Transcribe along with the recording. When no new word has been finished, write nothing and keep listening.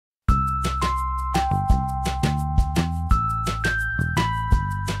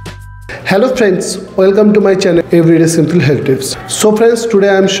Hello friends, welcome to my channel Everyday Simple Health Tips. So friends, today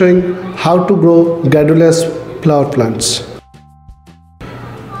I am showing how to grow Gladiolus flower plants.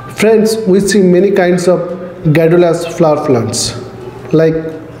 Friends, we see many kinds of Gladiolus flower plants like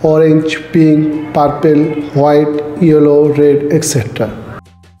orange, pink, purple, white, yellow, red, etc.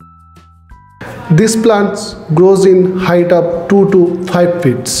 This plant grows in height of 2 to 5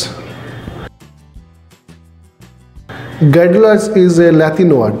 feet. Gladiolus is a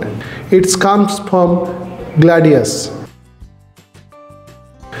Latin word. It comes from gladius.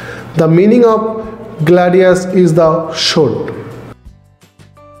 The meaning of gladius is the shoot.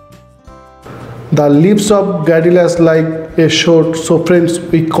 The leaves of Gladiolus like a shoot, so friends,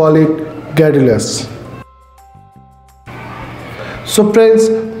 we call it Gladiolus. So friends,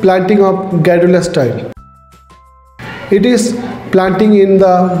 planting of Gladiolus time. It is planting in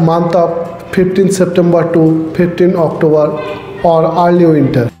the month of 15 September to 15 October or early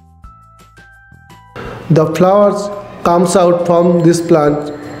winter. The flowers comes out from this plant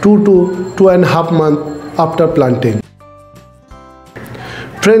 2 to 2.5 months after planting.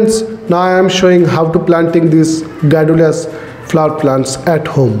 Friends, now I am showing how to planting these Gladiolus flower plants at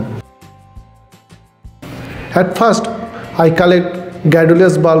home. At first, I collect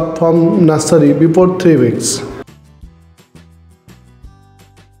Gladiolus bulb from nursery before 3 weeks.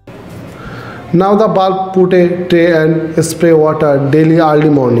 Now the bulb put a tray and spray water daily early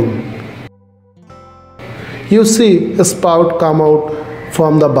morning. You see a spout come out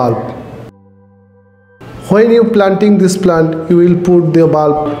from the bulb. When you planting this plant, you will put the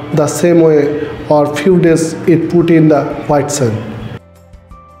bulb the same way or few days it put in the white sun.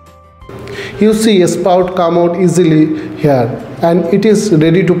 You see a spout come out easily here and it is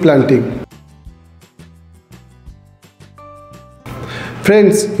ready to planting.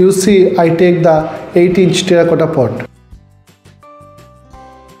 Friends, you see I take the 8-inch terracotta pot.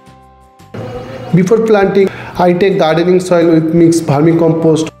 Before planting, I take gardening soil with mixed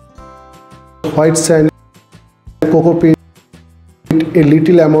vermicompost, white sand, cocoa peat, a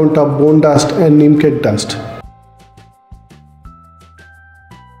little amount of bone dust and neem cake dust.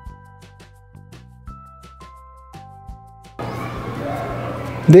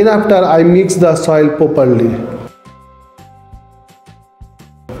 Then after I mix the soil properly.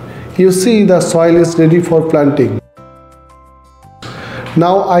 You see the soil is ready for planting.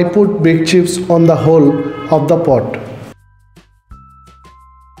 Now I put brick chips on the hole of the pot.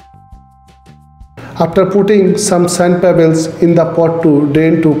 After putting some sand pebbles in the pot to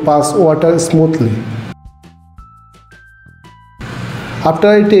drain to pass water smoothly. After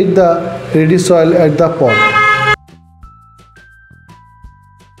I take the ready soil at the pot.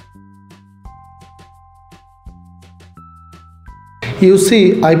 You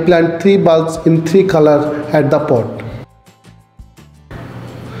see I plant 3 bulbs in 3 colors at the pot.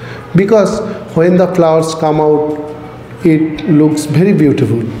 Because when the flowers come out, it looks very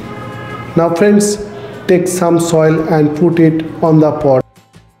beautiful. Now friends, take some soil and put it on the pot.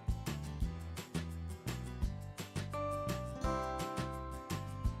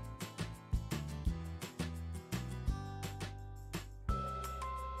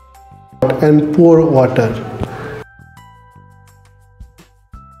 And pour water.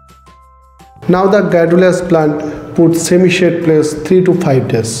 Now the Gladiolus plant put semi-shade place 3 to 5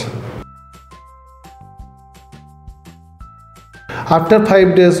 days. After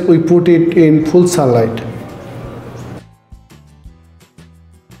 5 days, we put it in full sunlight.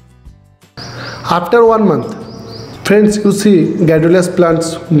 After 1 month, friends, you see Gladiolus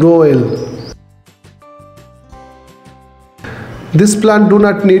plants grow well. This plant do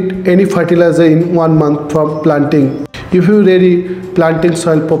not need any fertilizer in 1 month from planting if you ready planting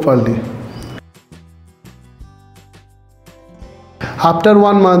soil properly. After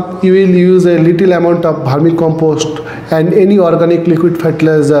 1 month, you will use a little amount of vermicompost and any organic liquid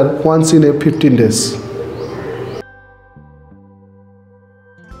fertilizer once in a 15 days.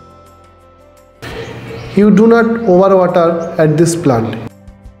 You do not overwater at this plant.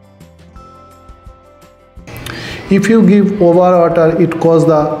 If you give overwater, it causes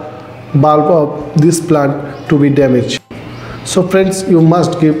the bulb of this plant to be damaged. So friends, you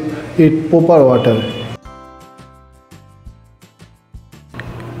must give it proper water.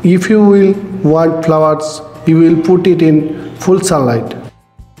 If you will want flowers, you will put it in full sunlight.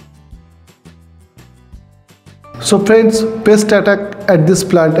 So friends, pest attack at this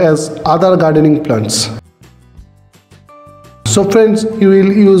plant as other gardening plants. So friends, you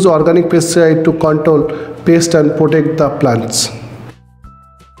will use organic pesticide to control pest and protect the plants.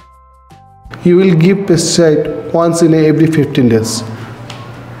 You will give pesticide once in every 15 days.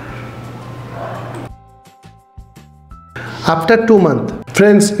 After 2 months,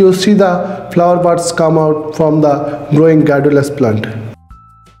 Friends, you see the flower buds come out from the growing Gladiolus plant.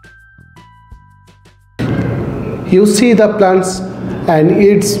 You see the plants and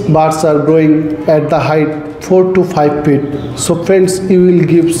its buds are growing at the height 4 to 5 feet. So friends, you will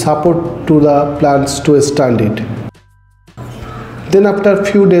give support to the plants to stand it. Then after a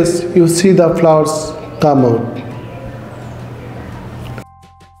few days, you see the flowers come out.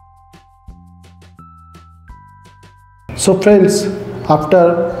 So friends, after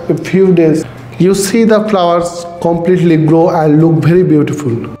a few days, you see the flowers completely grow and look very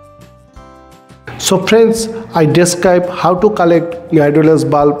beautiful. So friends, I describe how to collect Gladiolus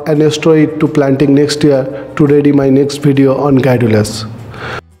bulb and store it to planting next year to ready my next video on Gladiolus.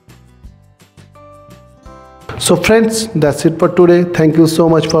 So friends, that's it for today. Thank you so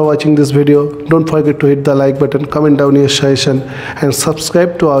much for watching this video. Don't forget to hit the like button, comment down your suggestion and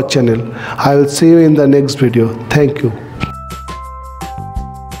subscribe to our channel. I will see you in the next video. Thank you.